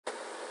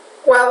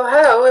Well,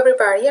 hello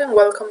everybody and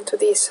welcome to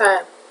this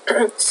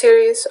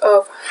series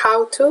of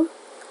how-to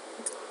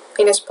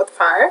in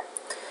Spotfire.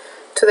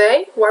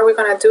 Today what we're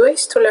going to do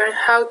is to learn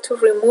how to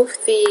remove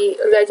the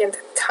Leyend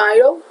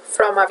title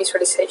from a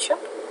visualization.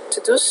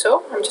 To do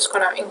so, I'm just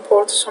going to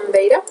import some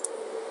data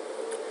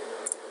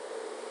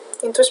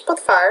into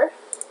Spotfire,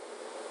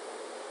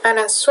 and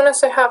as soon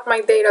as I have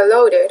my data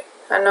loaded,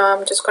 and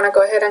I'm just going to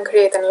go ahead and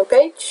create a new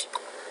page,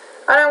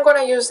 and I'm going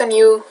to use the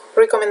new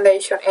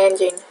recommendation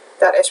engine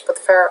that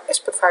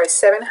Spotfire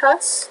 7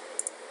 has.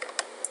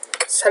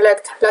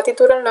 Select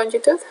latitude and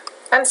longitude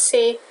and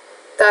see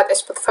that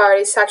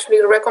Spotfire is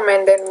actually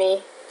recommending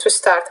me to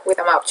start with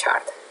a map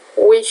chart,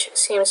 which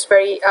seems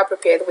very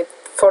appropriate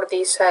for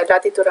this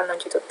latitude and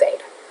longitude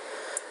data.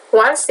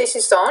 Once this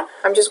is done,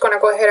 I'm just going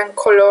to go ahead and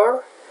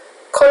color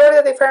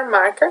the different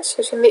markers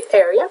using the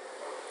area,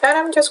 and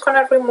I'm just going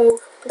to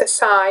remove the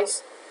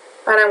size,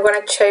 and I'm going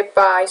to shape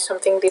by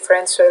something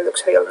different so it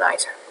looks a little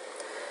nicer.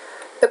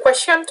 The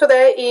question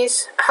today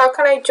is, how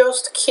can I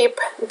just keep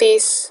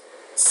this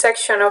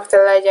section of the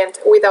Leyend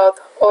without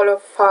all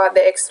of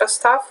the extra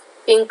stuff,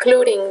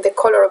 including the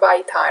color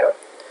by title?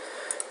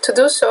 To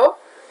do so,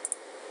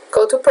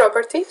 go to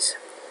Properties,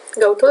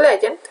 go to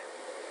Leyend,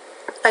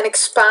 and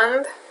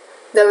expand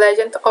the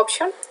Leyend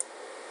option.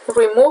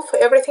 Remove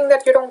everything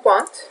that you don't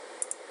want.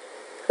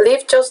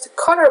 Leave just the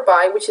color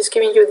by, which is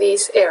giving you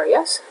these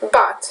areas,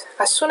 but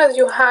as soon as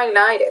you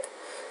highlight it,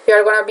 you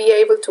are going to be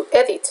able to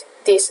edit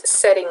this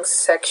settings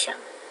section.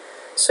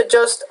 So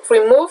just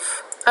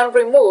remove and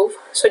remove,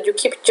 so you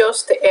keep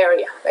just the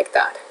area like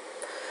that.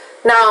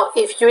 Now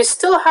if you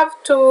still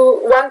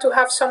want to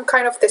have some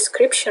kind of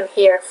description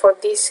here for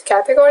this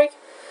category,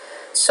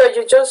 so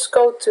you just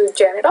go to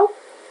General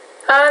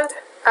and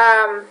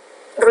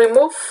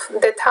remove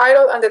the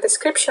title and the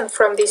description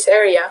from this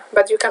area,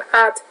 but you can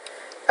add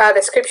a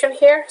description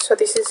here. So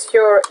this is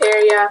your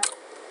area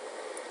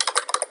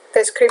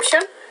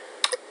description.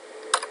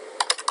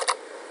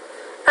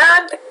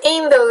 And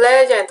in the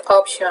Leyend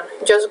option,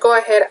 just go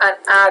ahead and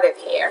add it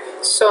here.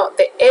 So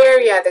the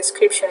area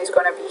description is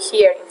going to be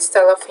here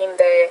instead of in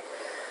the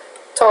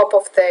top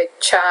of the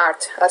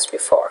chart as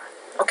before.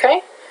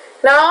 Okay?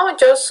 Now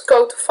just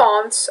go to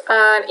fonts,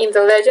 and in the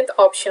Leyend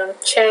option,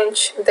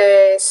 change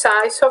the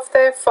size of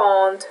the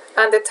font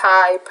and the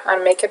type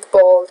and make it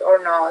bold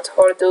or not,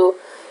 or do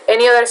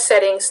any other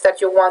settings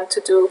that you want to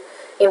do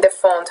in the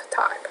font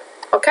type.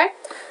 Okay?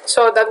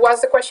 So that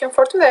was the question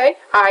for today.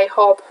 I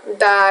hope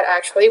that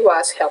actually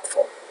was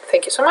helpful.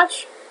 Thank you so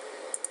much.